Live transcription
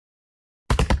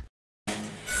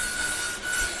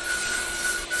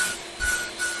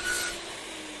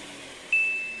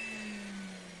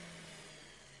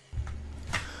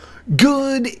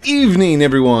Good evening,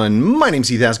 everyone. My name's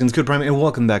Heath, Haskins, Code Prime, and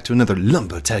welcome back to another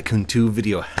Lumber Tycoon 2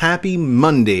 video. Happy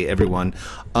Monday, everyone.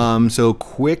 So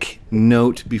quick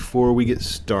note before we get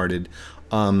started.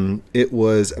 It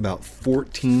was about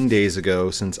 14 days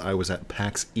ago since I was at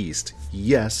PAX East.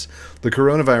 Yes, the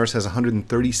coronavirus has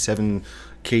 137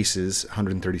 cases,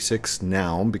 136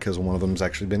 now, because one of them's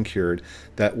actually been cured.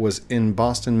 That was in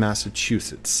Boston,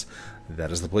 Massachusetts.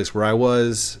 That is the place where I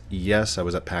was. Yes, I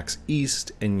was at PAX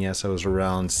East, and yes, I was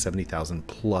around 70,000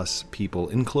 plus people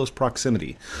in close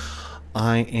proximity.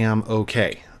 I am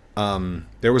okay.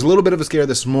 There was a little bit of a scare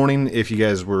this morning, if you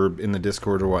guys were in the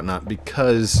Discord or whatnot,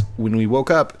 because when we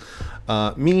woke up,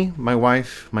 me, my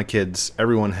wife, my kids,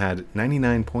 everyone had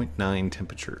 99.9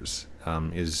 temperatures.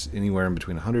 Is anywhere in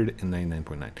between 100 and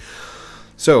 99.9.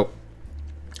 So,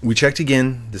 we checked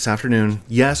again this afternoon.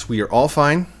 Yes, we are all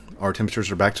fine. Our temperatures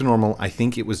are back to normal. I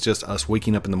think it was just us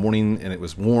waking up in the morning and it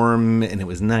was warm and it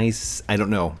was nice. I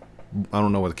don't know. I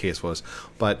don't know what the case was.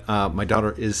 But my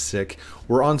daughter is sick.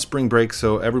 We're on spring break,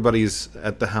 so everybody's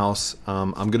at the house.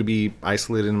 I'm going to be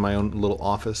isolated in my own little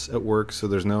office at work, so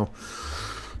there's no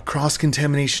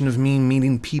cross-contamination of me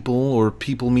meeting people or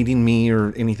people meeting me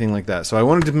or anything like that. So I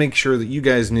wanted to make sure that you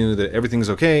guys knew that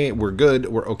everything's okay, we're good,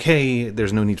 we're okay,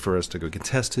 there's no need for us to go get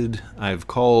tested. I've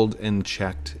called and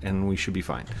checked and we should be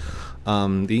fine.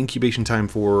 The incubation time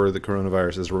for the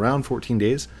coronavirus is around 14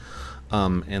 days,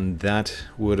 and that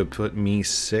would have put me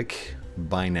sick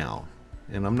by now,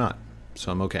 and I'm not,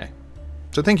 so I'm okay.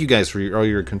 So thank you guys for all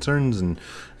your concerns and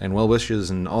well wishes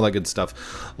and all that good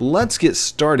stuff. Let's get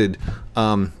started.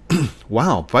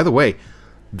 Wow, by the way,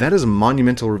 that is a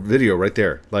monumental video right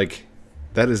there. Like,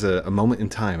 that is a moment in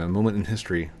time, a moment in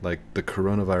history, like the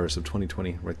coronavirus of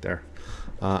 2020 right there.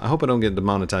 I hope I don't get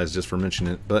demonetized just for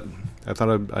mentioning it, but I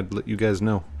thought I'd let you guys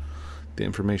know the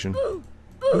information. I'm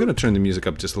going to turn the music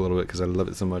up just a little bit because I love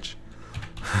it so much.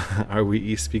 Are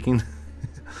we speaking?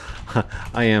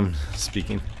 I am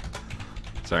speaking.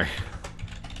 Sorry,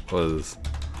 was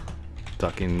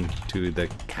talking to the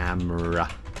camera.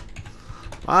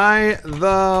 By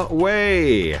the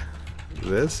way,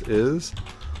 this is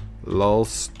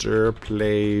Lulster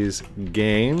Plays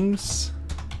Games,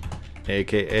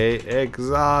 aka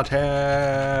Exotic.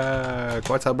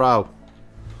 What's up, bro?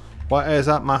 What is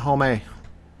up, my homie?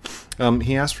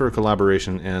 He asked for a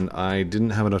collaboration, and I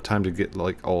didn't have enough time to get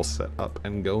like all set up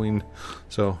and going,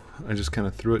 so I just kind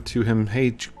of threw it to him. Hey,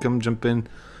 come jump in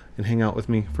and hang out with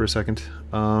me for a second.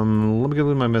 Let me go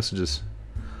with my messages.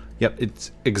 Yep,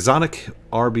 it's Exotic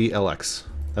RBLX.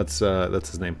 That's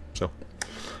his name. So,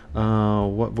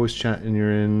 what voice chat and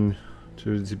you're in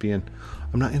to be in?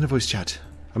 I'm not in a voice chat.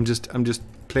 I'm just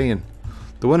playing.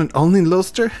 The one and only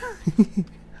Lulster.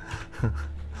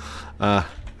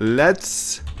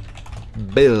 Let's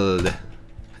build.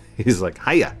 He's like,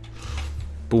 hiya.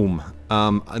 Boom.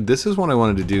 This is what I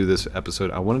wanted to do this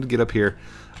episode. I wanted to get up here,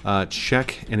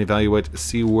 check and evaluate,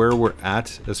 see where we're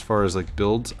at as far as like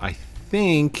builds. I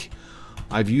think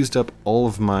I've used up all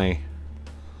of my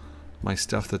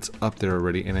stuff that's up there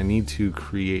already, and I need to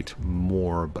create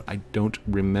more, but I don't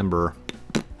remember.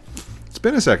 It's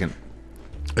been a second.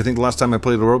 I think the last time I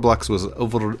played Roblox was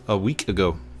over a week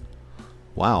ago.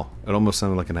 Wow, it almost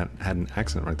sounded like I had an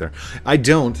accent right there. I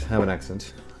don't have an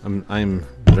accent. I'm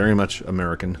very much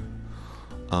American.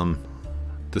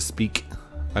 To speak,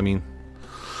 I mean,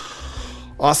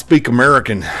 I'll speak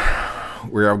American,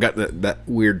 where I've got that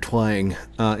weird twang.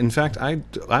 In fact, I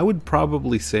would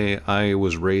probably say I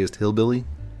was raised hillbilly,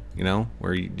 you know,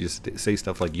 where you just say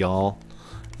stuff like y'all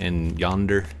and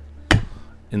yonder.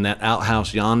 In that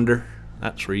outhouse yonder,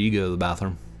 that's where you go to the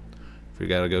bathroom if you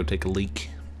gotta go take a leak.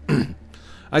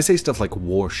 I say stuff like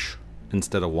wash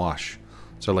instead of wash.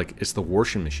 So like, it's the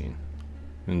washing machine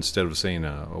instead of saying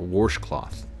a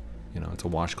washcloth. You know, it's a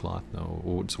washcloth.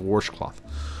 No, it's a washcloth.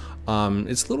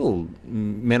 It's little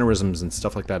mannerisms and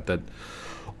stuff like that that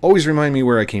always remind me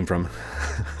where I came from.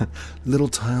 Little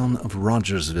town of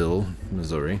Rogersville,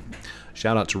 Missouri.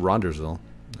 Shout out to Rogersville,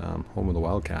 home of the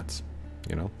Wildcats.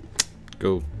 You know,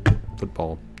 go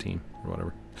football team or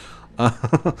whatever.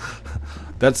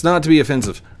 That's not to be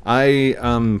offensive.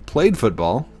 I played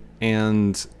football,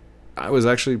 and I was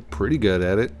actually pretty good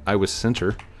at it. I was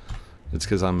center. It's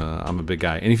because I'm a big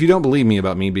guy. And if you don't believe me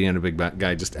about me being a big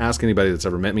guy, just ask anybody that's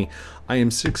ever met me. I am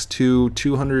 6'2",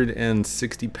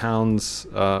 260 pounds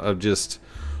of just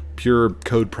pure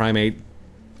code primate,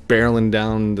 barreling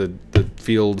down the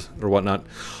field or whatnot.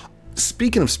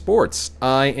 Speaking of sports,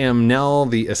 I am now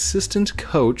the assistant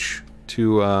coach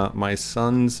to my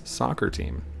son's soccer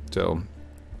team. So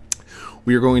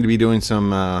we are going to be doing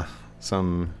some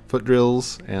foot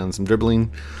drills and some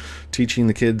dribbling teaching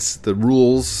the kids the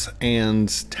rules and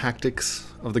tactics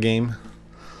of the game.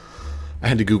 I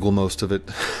had to Google most of it.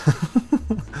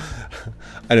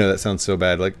 I know that sounds so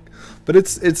bad, like, but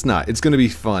it's not. It's going to be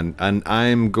fun, and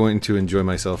I'm going to enjoy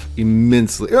myself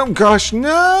immensely. Oh gosh,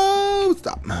 no!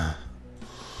 Stop.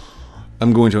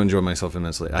 I'm going to enjoy myself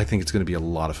immensely. I think it's going to be a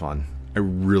lot of fun. I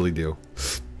really do.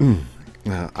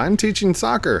 I'm teaching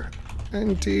soccer.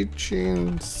 I'm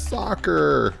teaching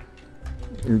soccer.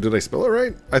 Did I spell it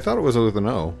right? I thought it was with an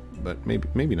O, but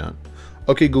maybe not.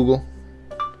 Okay, Google.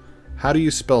 How do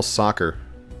you spell soccer?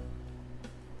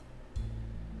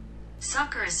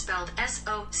 Soccer is spelled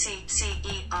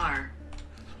S-O-C-C-E-R.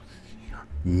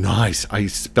 Nice. I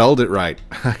spelled it right.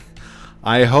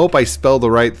 I hope I spelled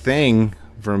the right thing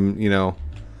from, you know,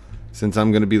 since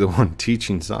I'm going to be the one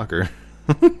teaching soccer.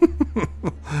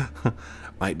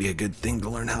 Might be a good thing to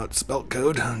learn how it's spelled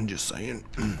code. I'm just saying.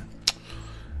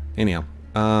 Anyhow,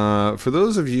 for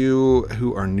those of you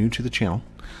who are new to the channel,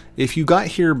 if you got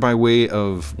here by way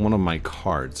of one of my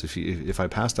cards, if I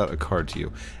passed out a card to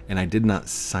you and I did not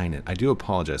sign it, I do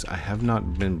apologize. I have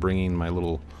not been bringing my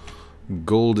little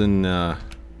golden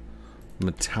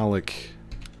metallic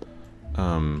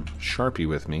Sharpie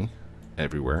with me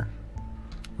everywhere,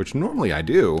 which normally I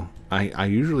do. I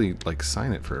usually like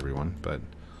sign it for everyone, but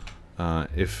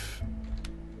if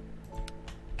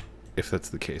that's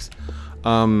the case,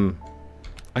 I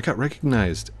got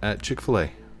recognized at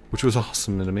Chick-fil-A, which was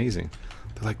awesome and amazing.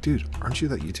 They're like, dude, aren't you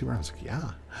that YouTuber? I was like,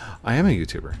 yeah, I am a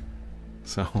YouTuber.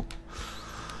 So,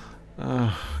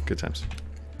 good times.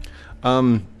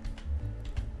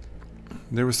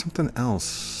 There was something else.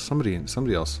 Somebody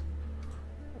else.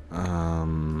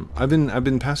 I've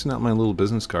been passing out my little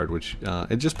business card, which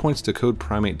it just points to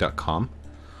codeprimate.com,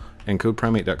 and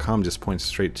codeprimate.com just points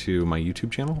straight to my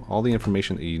YouTube channel. All the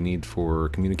information that you need for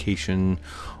communication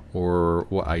or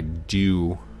what I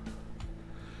do.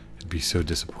 It'd be so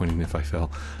disappointing if I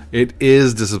fell. It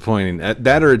is disappointing.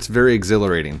 That or it's very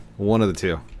exhilarating. One of the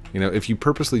two. You know, if you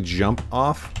purposely jump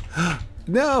off.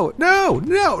 No.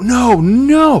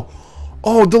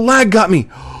 Oh, the lag got me.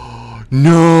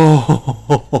 No.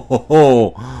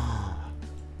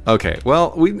 Okay,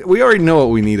 well, we already know what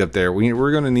we need up there.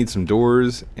 We're gonna need some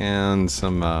doors and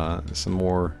some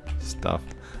more stuff.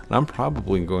 And I'm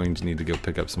probably going to need to go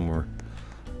pick up some more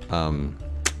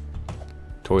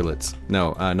toilets.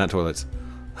 No, not toilets.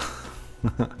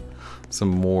 Some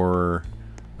more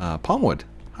palm wood.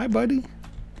 Hi, buddy.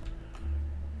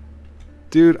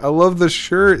 Dude, I love the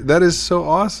shirt. That is so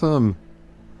awesome.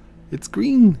 It's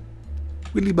green.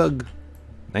 Willy Bug.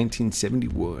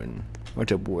 1971.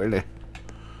 What's up, Willy?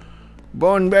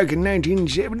 Born back in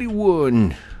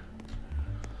 1971.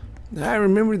 I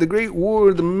remember the Great War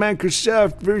of the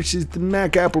Microsoft versus the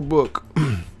Mac Apple book.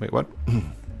 Wait, what?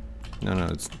 No,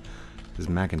 it's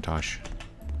Macintosh.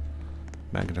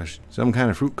 Macintosh. Some kind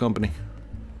of fruit company.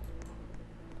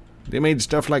 They made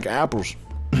stuff like apples.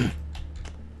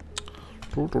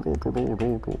 By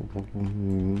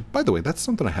the way, that's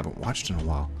something I haven't watched in a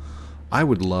while. I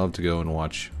would love to go and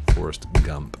watch Forrest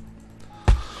Gump.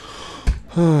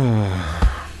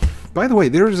 By the way,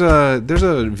 there's a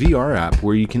VR app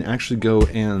where you can actually go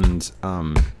and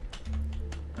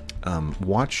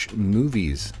watch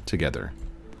movies together.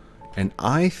 And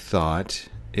I thought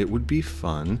it would be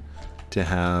fun to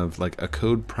have like a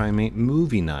Code Primate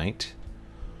movie night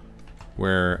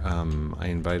where I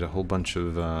invite a whole bunch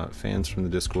of fans from the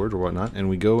Discord or whatnot, and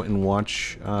we go and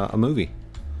watch a movie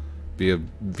via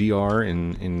VR,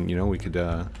 and you know, we could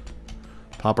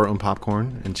pop our own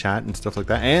popcorn and chat and stuff like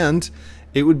that, and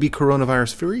it would be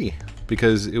coronavirus free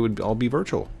because it would all be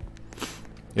virtual.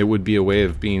 It would be a way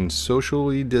of being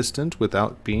socially distant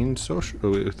without being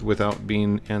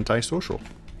antisocial,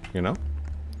 you know?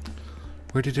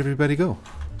 Where did everybody go?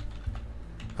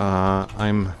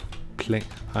 I'm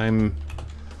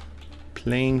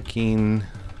planking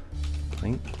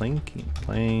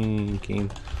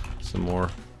some more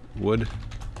wood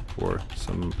for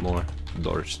some more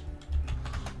doors.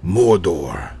 More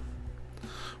door.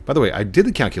 By the way, I did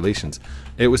the calculations.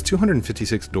 It was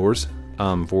 256 doors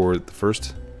for the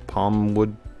first palm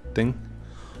wood thing,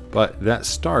 but that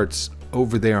starts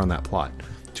over there on that plot.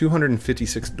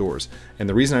 256 doors, and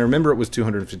the reason I remember it was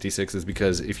 256 is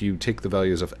because if you take the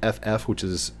values of FF, which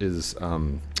is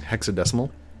hexadecimal,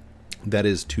 that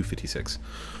is 256.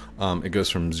 It goes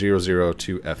from 00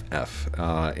 to FF,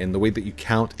 and the way that you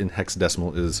count in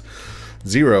hexadecimal is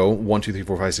 0, 1, 2, 3,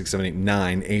 4, 5, 6, 7, 8,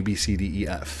 9, A, B, C, D, E,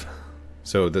 F.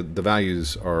 So the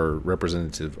values are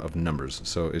representative of numbers.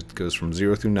 So it goes from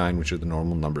 0 through 9, which are the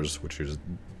normal numbers, which is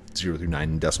 0 through 9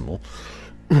 in decimal.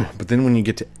 But then when you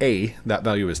get to A, that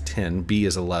value is 10, B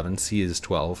is 11, C is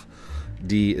 12,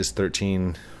 D is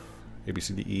 13, A, B,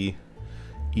 C, D,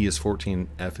 E is 14,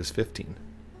 F is 15,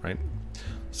 right?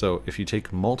 So if you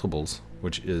take multiples,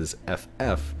 which is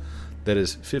FF, that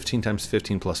is 15 times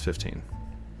 15 plus 15.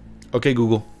 Okay,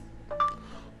 Google,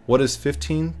 what is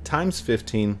 15 times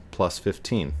 15 plus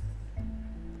 15?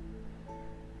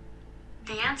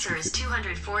 The answer is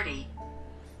 240.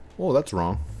 Oh, that's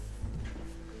wrong.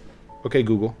 Okay,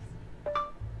 Google,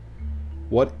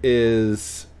 what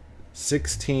is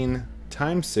 16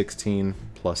 times 16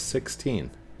 plus 16?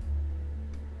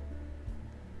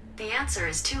 The answer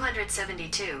is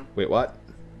 272. Wait, what?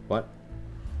 What?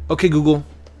 Okay, Google,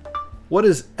 what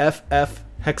is FF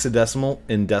hexadecimal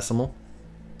in decimal?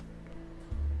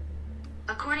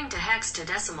 According to hex to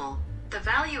decimal, the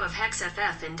value of hex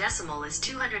FF in decimal is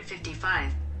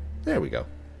 255. There we go.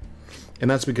 And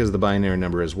that's because the binary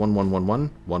number is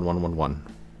 11111111.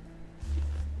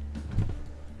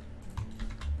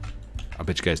 I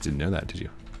bet you guys didn't know that, did you?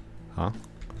 Huh?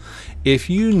 If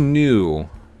you knew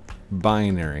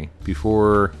binary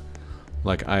before,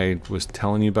 like I was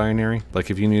telling you binary, like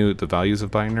if you knew the values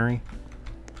of binary,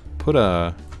 put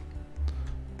a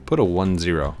 10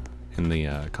 in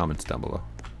the comments down below,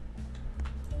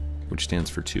 which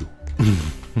stands for 2.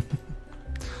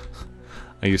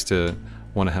 I used to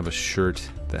want to have a shirt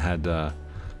that had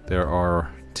there are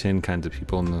 10 kinds of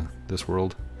people in this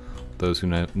world, those who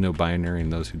know binary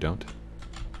and those who don't,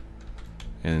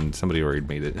 and somebody already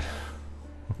made it.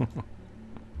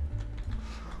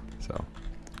 So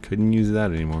couldn't use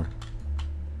that anymore.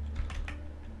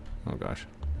 Oh gosh,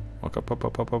 walk up.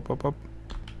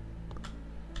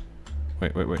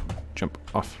 Wait, jump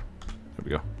off. There we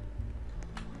go.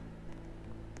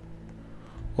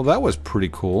 Well, that was pretty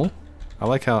cool. I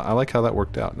like how that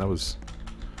worked out. That was.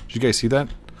 Did you guys see that?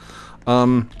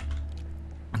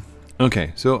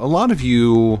 Okay, so a lot of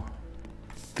you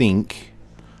think,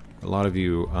 a lot of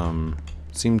you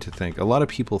seem to think, a lot of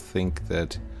people think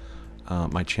that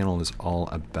my channel is all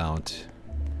about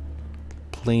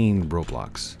playing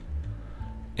Roblox,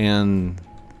 and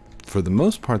for the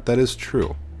most part that is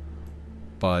true.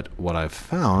 But what I've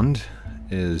found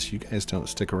is you guys don't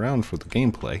stick around for the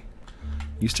gameplay.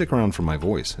 You stick around for my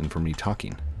voice and for me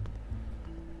talking.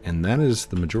 And that is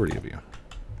the majority of you,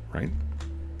 right?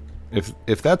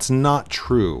 If that's not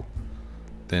true,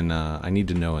 then I need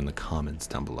to know in the comments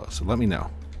down below. So let me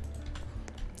know.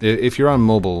 If you're on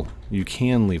mobile, you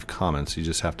can leave comments. You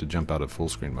just have to jump out of full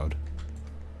screen mode.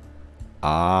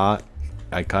 Ah,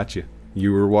 I caught you.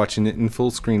 You were watching it in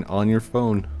full screen on your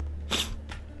phone.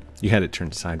 You had it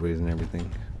turned sideways and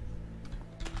everything.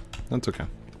 That's okay.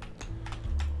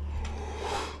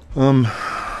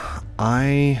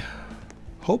 I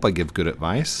hope I give good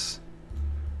advice,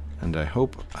 and I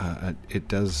hope it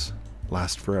does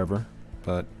last forever,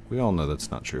 but we all know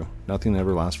that's not true. Nothing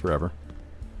ever lasts forever.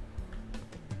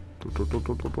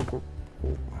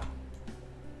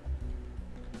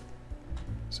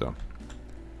 So,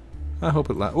 I hope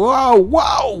it lasts.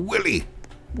 Whoa,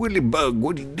 Willy Bug,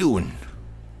 what are you doing?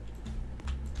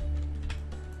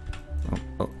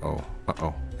 Uh-oh.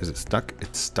 Is it stuck?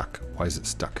 It's stuck. Why is it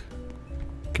stuck?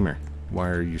 Come here. Why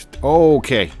are you...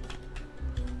 Okay,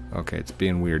 it's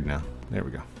being weird now. There we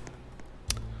go.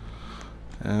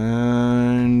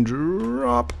 And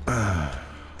drop.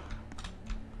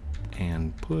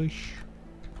 And push.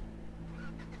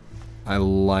 I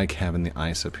like having the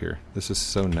ice up here. This is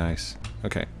so nice.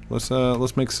 Okay,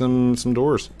 let's make some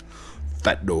doors.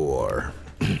 Fat door.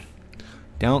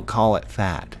 Don't call it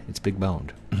fat. It's big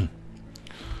boned.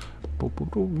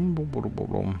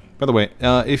 By the way,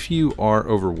 if you are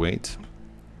overweight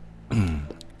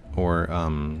or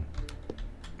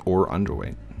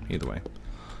underweight, either way,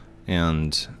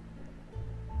 and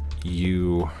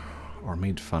you are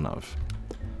made fun of,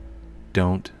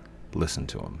 don't listen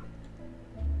to them.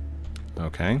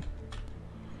 Okay?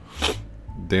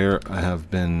 There have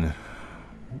been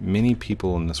many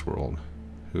people in this world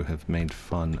who have made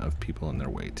fun of people in their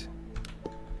weight,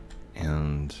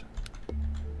 and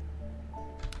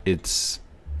it's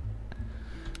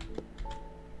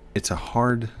a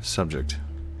hard subject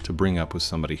to bring up with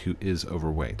somebody who is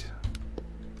overweight,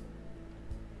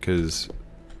 because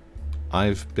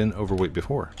I've been overweight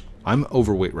before. I'm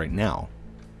overweight right now,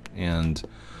 and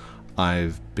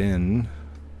I've been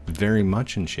very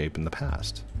much in shape in the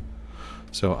past.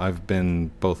 So I've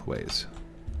been both ways.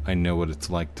 I know what it's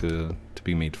like to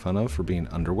be made fun of for being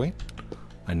underweight.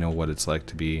 I know what it's like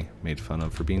to be made fun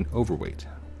of for being overweight.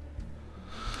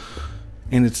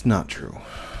 And it's not true.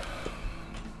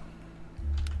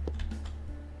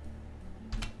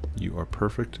 You are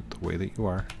perfect the way that you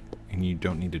are, and you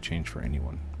don't need to change for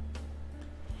anyone.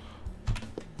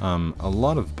 A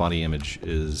lot of body image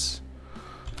is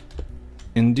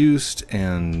induced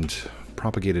and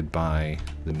propagated by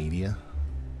the media,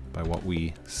 by what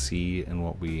we see and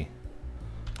what we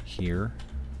hear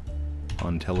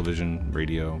on television,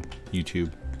 radio,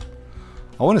 YouTube.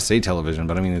 I want to say television,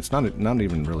 but I mean it's not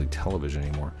even really television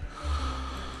anymore.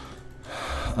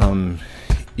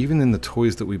 Even in the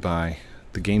toys that we buy,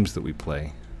 the games that we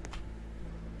play.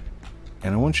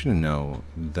 And I want you to know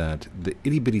that the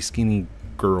itty bitty skinny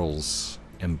girls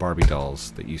and Barbie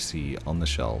dolls that you see on the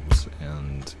shelves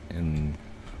and in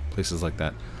places like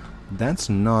that, that's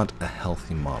not a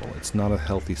healthy model. It's not a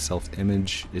healthy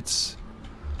self-image. It's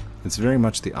very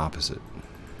much the opposite.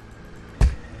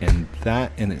 And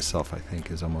that in itself, I think,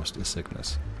 is almost a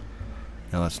sickness.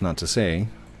 Now, that's not to say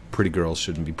pretty girls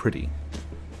shouldn't be pretty,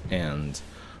 and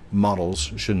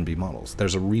models shouldn't be models.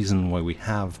 There's a reason why we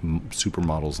have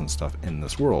supermodels and stuff in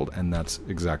this world, and that's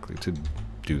exactly to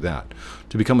do that.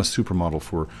 To become a supermodel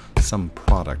for some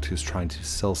product who's trying to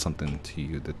sell something to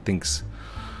you that thinks,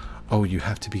 oh, you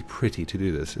have to be pretty to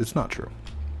do this. It's not true.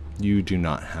 You do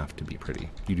not have to be pretty.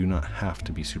 You do not have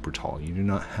to be super tall. You do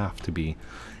not have to be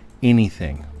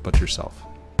anything but yourself.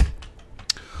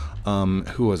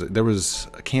 Who was it? There was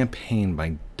a campaign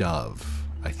by Dove,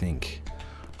 I think,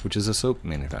 which is a soap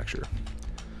manufacturer.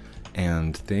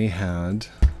 And they had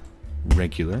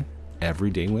regular,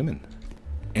 everyday women.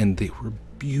 And they were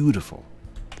beautiful.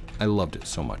 I loved it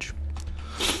so much.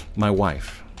 My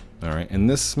wife, all right, and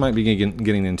this might be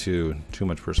getting into too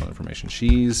much personal information.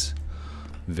 She's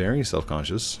very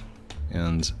self-conscious,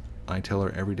 and I tell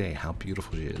her every day how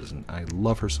beautiful she is, and I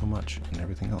love her so much, and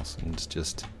everything else. And it's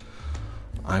just,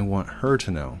 I want her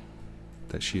to know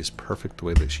that she is perfect the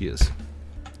way that she is.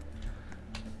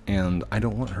 And I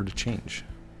don't want her to change.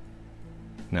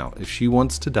 Now, if she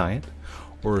wants to diet,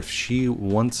 or if she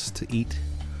wants to eat,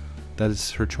 that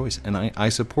is her choice, and I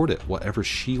support it, whatever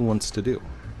she wants to do.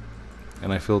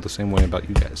 And I feel the same way about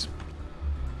you guys.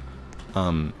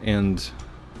 And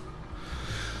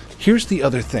here's the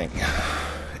other thing.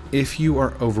 If you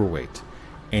are overweight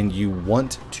and you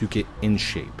want to get in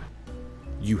shape,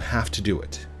 you have to do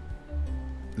it.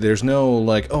 There's no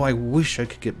like, oh, I wish I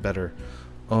could get better,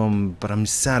 but I'm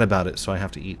sad about it, so I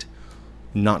have to eat.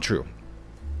 Not true.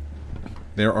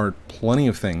 There are plenty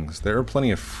of things. There are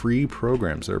plenty of free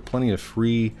programs. There are plenty of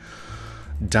free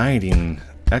dieting,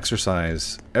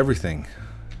 exercise, everything.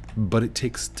 But it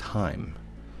takes time.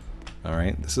 All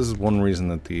right. This is one reason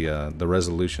that the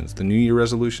resolutions, the New Year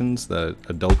resolutions that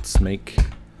adults make,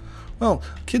 well,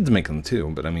 kids make them too.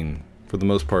 But I mean, for the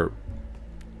most part,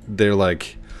 they're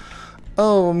like,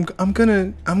 oh, I'm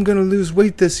gonna lose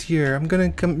weight this year. I'm gonna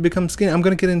become skinny. I'm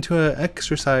gonna get into an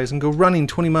exercise and go running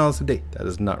 20 miles a day. That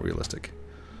is not realistic.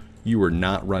 You are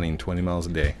not running 20 miles a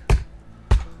day.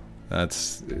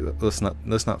 Let's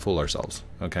not fool ourselves,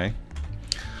 okay?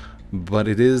 But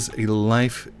it is a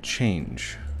life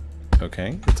change,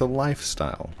 okay? It's a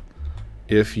lifestyle.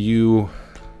 If you...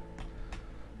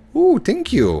 Ooh,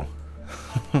 thank you.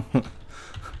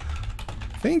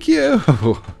 Thank you.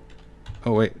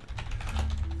 Oh, wait.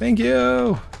 Thank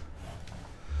you.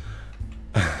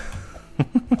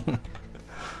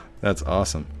 That's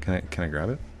awesome. Can I grab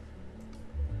it?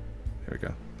 There we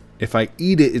go. If I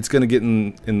eat it, it's gonna get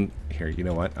in here. You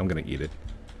know what? I'm gonna eat it.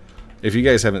 If you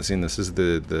guys haven't seen this, this is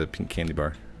the pink candy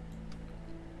bar.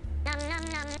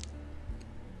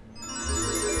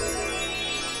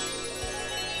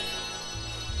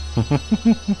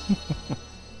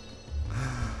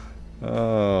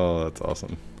 Oh, that's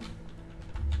awesome.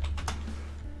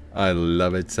 I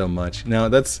love it so much. Now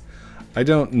that's, I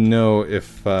don't know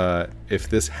if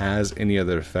this has any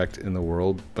other effect in the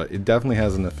world, but it definitely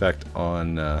has an effect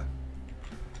on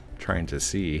trying to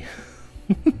see.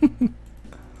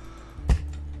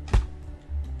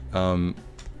 What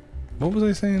was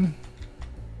I saying?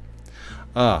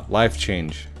 Life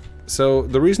change. So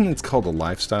the reason it's called a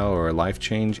lifestyle or a life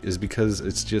change is because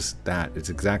it's just that. It's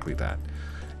exactly that.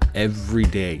 Every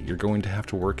day you're going to have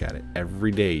to work at it.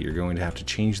 Every day you're going to have to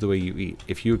change the way you eat.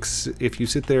 If you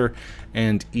sit there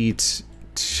and eat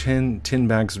 10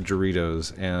 bags of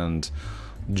Doritos and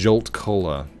Jolt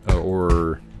Cola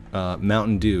or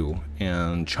Mountain Dew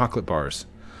and chocolate bars,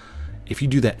 if you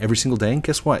do that every single day,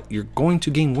 guess what? You're going to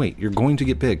gain weight. You're going to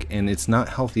get big, and it's not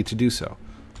healthy to do so.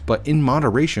 But in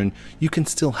moderation, you can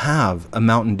still have a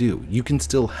Mountain Dew. You can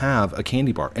still have a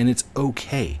candy bar, and it's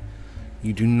okay.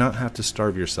 You do not have to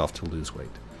starve yourself to lose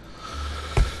weight.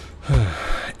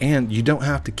 And you don't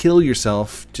have to kill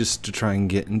yourself just to try and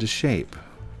get into shape.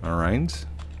 All right?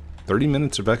 30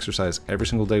 minutes of exercise every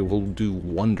single day will do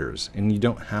wonders, and you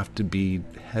don't have to be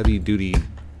heavy duty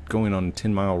going on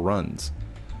 10-mile runs.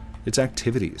 It's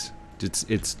activities.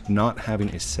 It's not having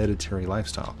a sedentary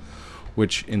lifestyle,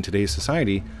 which in today's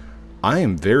society, I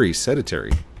am very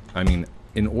sedentary. I mean,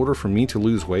 in order for me to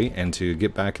lose weight and to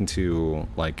get back into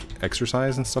like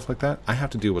exercise and stuff like that, I have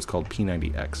to do what's called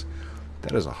P90X.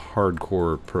 That is a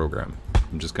hardcore program.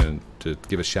 I'm just going to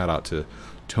give a shout out to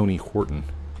Tony Horton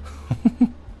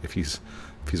if he's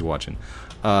watching.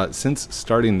 Since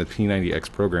starting the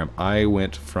P90X program, I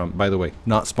went from, by the way,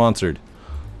 not sponsored.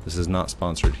 This is not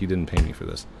sponsored. He didn't pay me for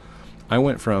this. I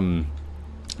went from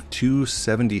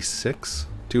 276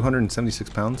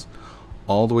 pounds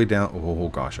all the way down. Oh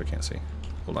gosh, I can't see.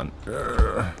 Hold on.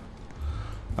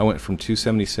 I went from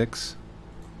 276.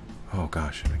 Oh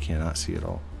gosh, I cannot see it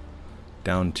all.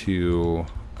 Down to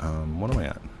what am I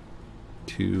at?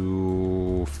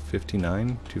 259,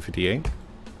 258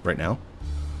 right now.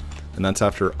 And that's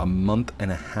after a month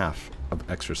and a half of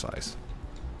exercise.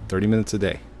 30 minutes a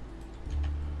day.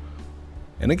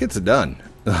 And it gets it done.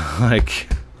 Like,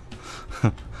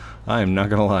 I am not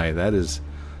gonna lie, that is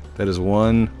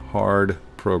one hard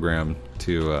program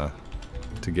to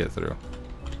get through.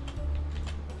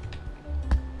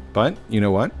 But you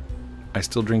know what? I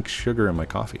still drink sugar in my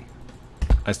coffee.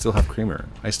 I still have creamer.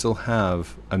 I still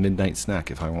have a midnight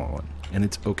snack if I want one, and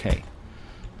it's okay.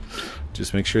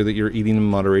 Just make sure that you're eating in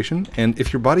moderation, and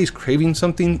if your body's craving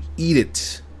something, eat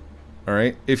it. All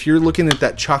right? If you're looking at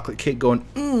that chocolate cake going,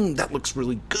 that looks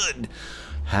really good,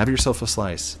 have yourself a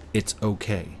slice. It's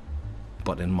okay,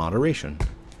 but in moderation,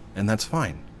 and that's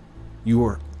fine. You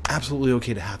are absolutely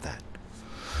okay to have that.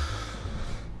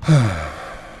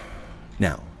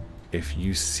 Now, if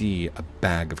you see a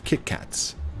bag of Kit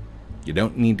Kats, you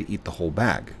don't need to eat the whole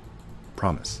bag,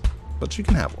 promise. But you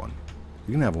can have one.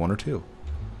 You can have one or two,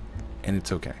 and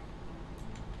it's okay.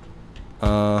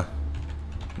 No.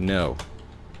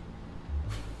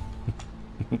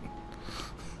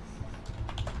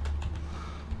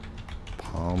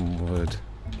 Palmwood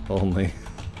only.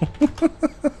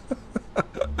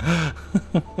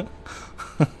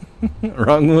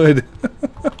 Wrong wood.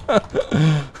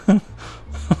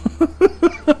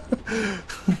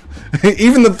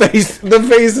 Even the face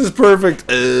is perfect.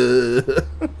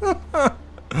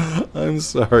 I'm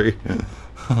sorry.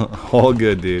 All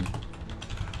good, dude.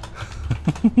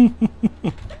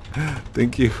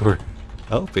 Thank you for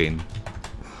helping.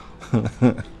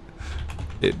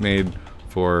 It made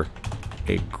for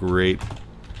a great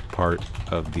part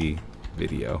of the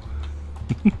video.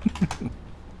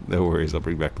 No worries, I'll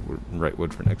bring back the right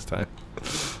wood for next time.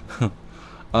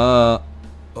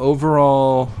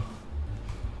 Overall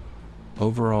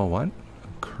what?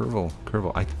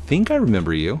 Curvel. I think I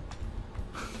remember you.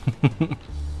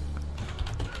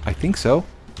 I think so.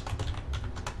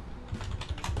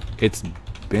 It's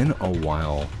been a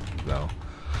while though.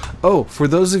 Oh, for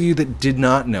those of you that did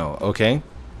not know, okay?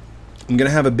 I'm gonna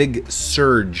have a big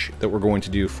surge that we're going to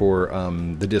do for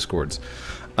the Discords.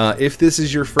 If this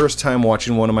is your first time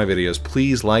watching one of my videos,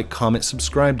 please like, comment,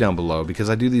 subscribe down below,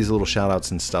 because I do these little shout outs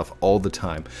and stuff all the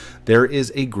time. There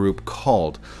is a group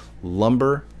called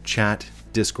Lumber Chat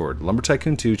Discord, Lumber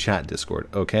Tycoon 2 Chat Discord,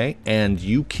 okay? And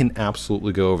you can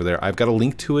absolutely go over there. I've got a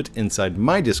link to it inside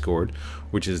my Discord,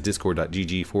 which is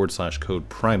discord.gg/code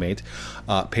primate.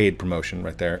 Paid promotion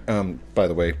right there. By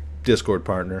the way, Discord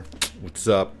partner, what's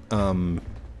up?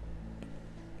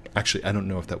 Actually, I don't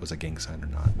know if that was a gang sign or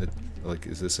not. Like,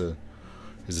 is this a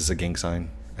gang sign?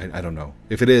 I don't know.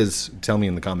 If it is, tell me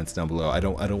in the comments down below. I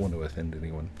don't want to offend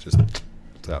anyone. Just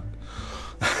what's up?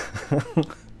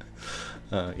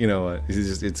 You know,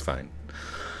 it's fine.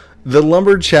 The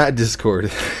Lumber Chat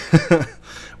Discord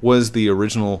was the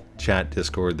original chat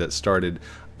Discord that started.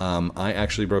 I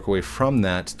actually broke away from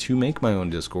that to make my own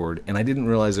Discord, and I didn't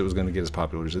realize it was going to get as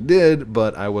popular as it did,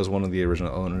 but I was one of the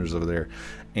original owners over there.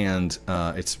 And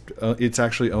its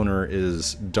actually owner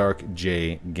is Dark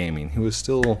J Gaming, who is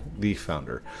still the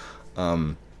founder.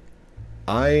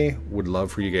 I would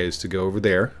love for you guys to go over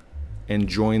there and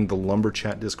join the Lumber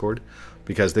Chat Discord,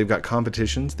 because they've got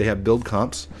competitions. They have build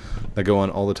comps that go on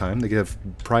all the time. They have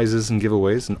prizes and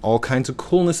giveaways and all kinds of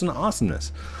coolness and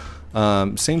awesomeness.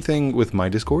 Same thing with my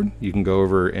Discord. You can go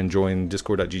over and join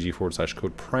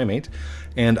discord.gg/code primate.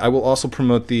 And I will also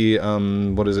promote the,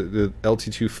 the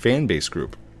LT2 fan base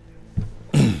group.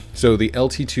 So the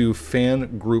LT2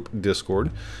 fan group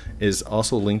Discord is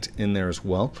also linked in there as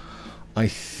well. I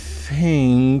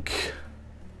think...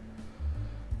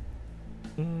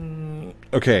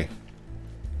 okay.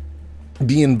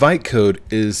 The invite code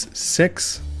is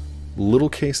 6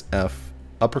 lowercase f,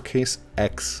 uppercase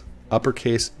x,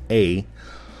 uppercase A,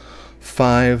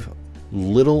 5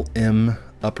 little m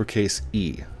uppercase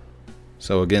e.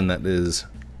 So again, that is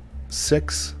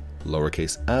 6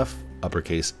 lowercase f,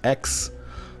 uppercase x,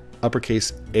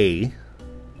 uppercase a,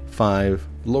 5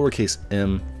 lowercase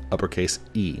m, uppercase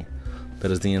e.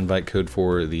 That is the invite code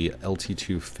for the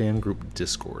LT2 fan group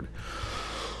Discord.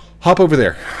 Hop over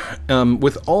there.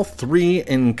 With all three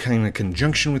in kind of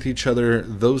conjunction with each other,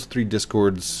 those 3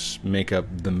 Discords make up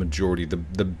the majority, the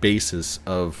basis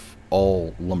of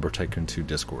all Lumber Tycoon 2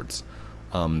 Discords.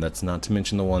 That's not to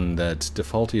mention the one that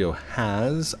Defaultio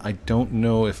has. I don't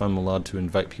know if I'm allowed to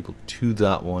invite people to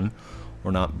that one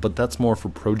or not, but that's more for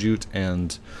Projoot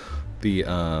and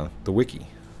the Wiki.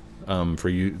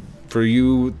 For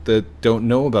you that don't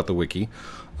know about the Wiki,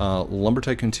 Lumber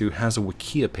Tycoon 2 has a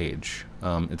Wikia page.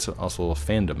 It's also a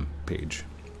fandom page.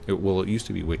 It used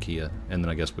to be Wikia, and then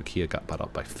I guess Wikia got bought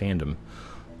out by Fandom,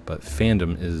 but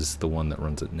Fandom is the one that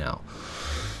runs it now.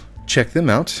 Check them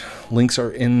out. Links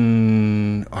are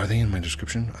in... Are they in my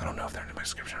description? I don't know if they're in my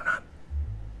description or not.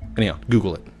 Anyhow,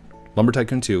 Google it. Lumber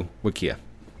Tycoon 2 Wikia.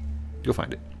 You'll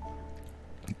find it.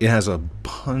 It has a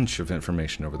bunch of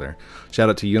information over there. Shout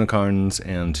out to unicorns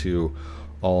and to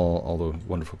all the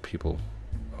wonderful people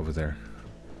over there.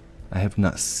 I have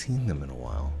not seen them in a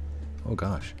while. Oh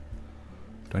gosh.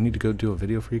 Do I need to go do a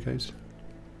video for you guys?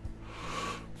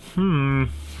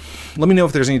 Let me know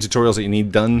if there's any tutorials that you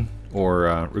need done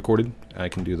or recorded. I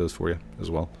can do those for you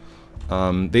as well.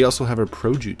 They also have a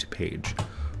Projoot page,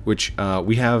 which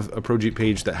we have a Projoot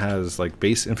page that has like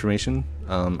base information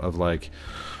of like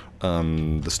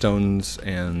the stones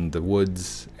and the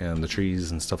woods and the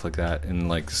trees and stuff like that, and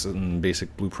like some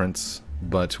basic blueprints.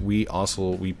 But we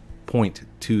point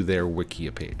to their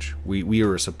Wikia page. We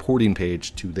are a supporting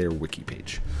page to their Wiki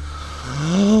page.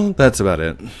 That's about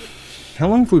it. How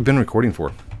long have we been recording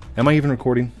for? Am I even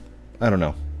recording? I don't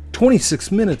know. 26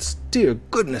 minutes. Dear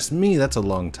goodness me, that's a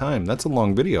long time. That's a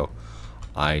long video.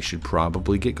 I should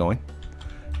probably get going.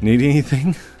 Need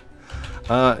anything?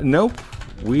 Nope.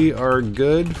 We are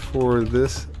good for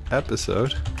this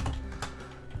episode.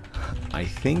 I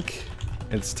think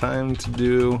it's time to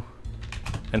do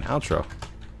an outro.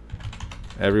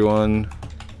 Everyone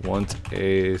want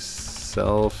a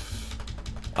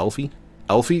Elfie?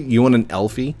 Elfie? You want an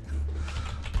Elfie?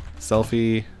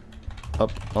 Selfie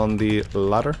up on the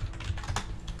ladder?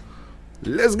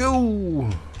 Let's go!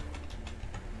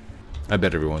 I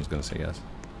bet everyone's gonna say yes.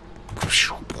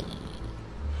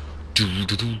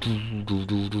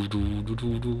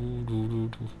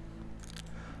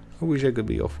 I wish I could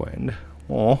be your friend.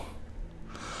 Aw.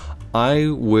 I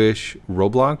wish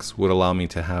Roblox would allow me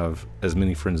to have as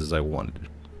many friends as I wanted.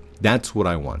 That's what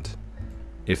I want.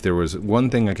 If there was one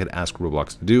thing I could ask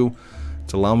Roblox to do,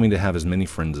 it's allow me to have as many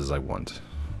friends as I want.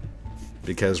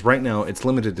 Because right now it's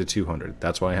limited to 200.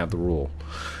 That's why I have the rule.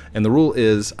 And the rule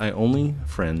is I only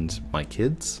friend my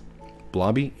kids,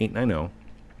 Blobby890,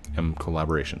 and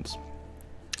collaborations.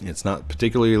 It's not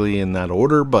particularly in that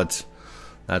order, but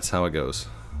that's how it goes.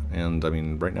 And I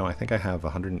mean, right now I think I have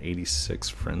 186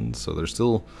 friends, so there's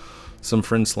still some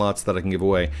friend slots that I can give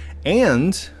away.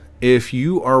 And if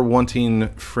you are wanting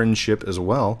friendship as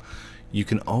well, you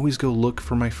can always go look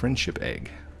for my friendship egg.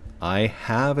 I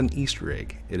have an Easter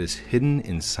egg. It is hidden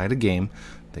inside a game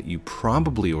that you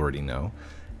probably already know,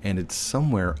 and it's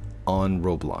somewhere on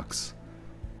Roblox.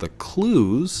 The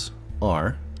clues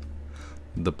are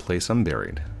the place I'm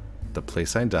buried, the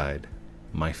place I died,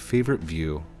 my favorite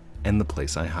view, and the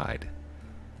place I hide.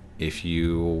 If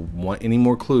you want any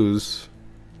more clues,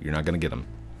 you're not going to get them.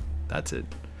 That's it.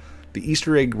 The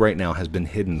Easter egg right now has been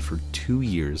hidden for 2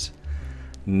 years.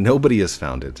 Nobody has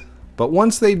found it. But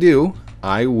once they do,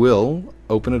 I will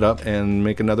open it up and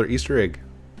make another Easter egg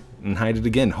and hide it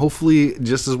again. Hopefully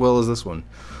just as well as this one.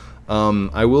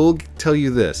 I will tell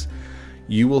you this.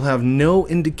 You will have no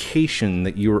indication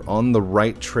that you're on the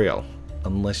right trail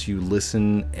unless you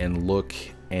listen and look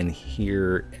and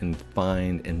hear and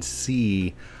find and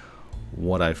see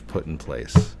what I've put in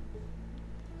place.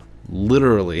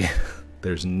 Literally,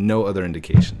 there's no other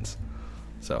indications.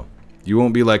 So you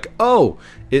won't be like, oh,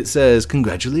 it says,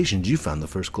 congratulations, you found the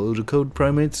first Code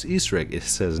Primates Easter egg. It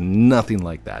says nothing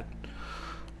like that.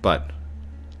 But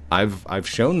I've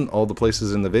shown all the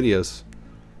places in the videos.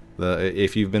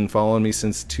 If you've been following me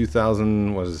since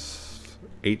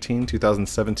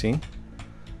 2017,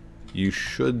 you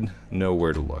should know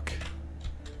where to look.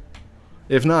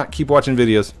 If not, keep watching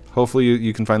videos. Hopefully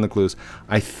you can find the clues.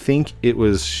 I think it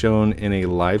was shown in a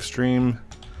live stream.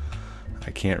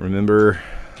 I can't remember.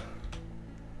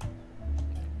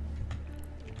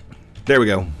 There we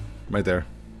go. Right there.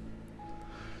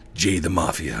 Jay the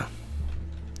Mafia.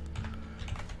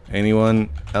 Anyone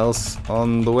else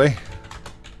on the way?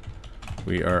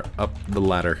 We are up the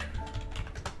ladder.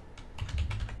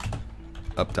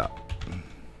 Up top.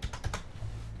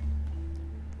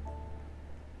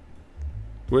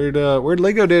 Where'd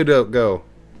Lego Dodo go?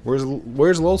 Where's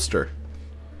Lolster?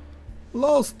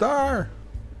 Lolster!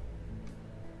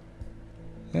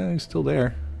 Yeah, he's still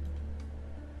there.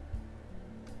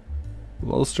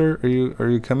 Lolster, are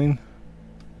you coming?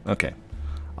 Okay.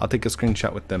 I'll take a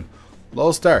screenshot with them.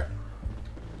 Lolster!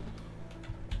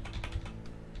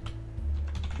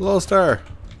 Lolster!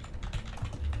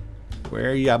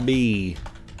 Where ya be?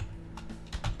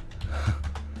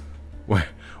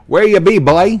 Where ya be,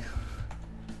 boy?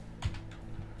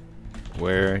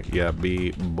 Where ya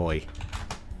be, boy?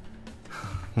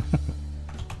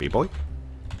 Be boy?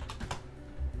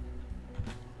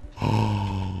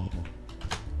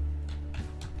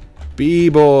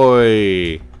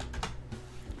 B-boy!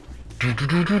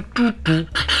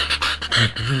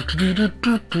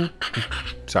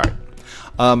 Sorry.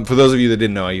 For those of you that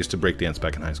didn't know, I used to breakdance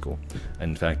back in high school.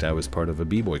 In fact, I was part of a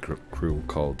b-boy crew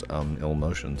called Ill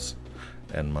Motions,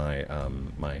 and my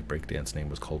breakdance name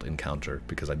was called Encounter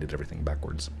because I did everything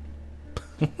backwards.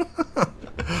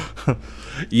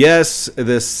 Yes,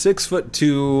 this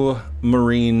 6'2"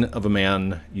 Marine of a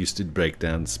man used to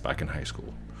breakdance back in high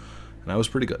school, and I was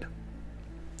pretty good.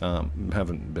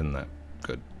 Haven't been that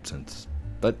good since,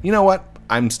 but you know what?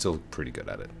 I'm still pretty good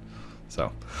at it.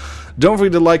 So, don't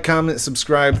forget to like, comment,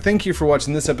 subscribe. Thank you for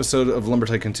watching this episode of Lumber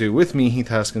Tycoon 2 with me, Heath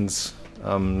Haskins.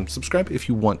 Subscribe if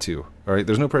you want to. Alright,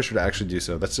 there's no pressure to actually do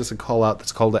so. That's just a call out,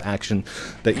 that's a call to action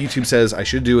that YouTube says I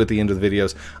should do at the end of the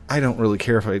videos. I don't really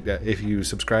care if you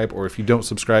subscribe or if you don't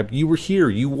subscribe. You were here,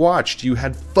 you watched, you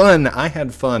had fun, I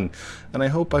had fun, and I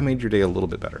hope I made your day a little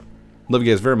bit better. Love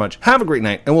you guys very much. Have a great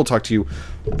night, and we'll talk to you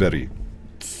very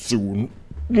soon.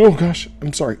 Oh gosh,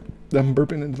 I'm sorry. I'm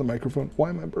burping into the microphone. Why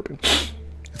am I burping?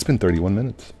 It's been 31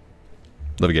 minutes.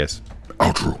 Love you guys.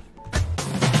 Outro.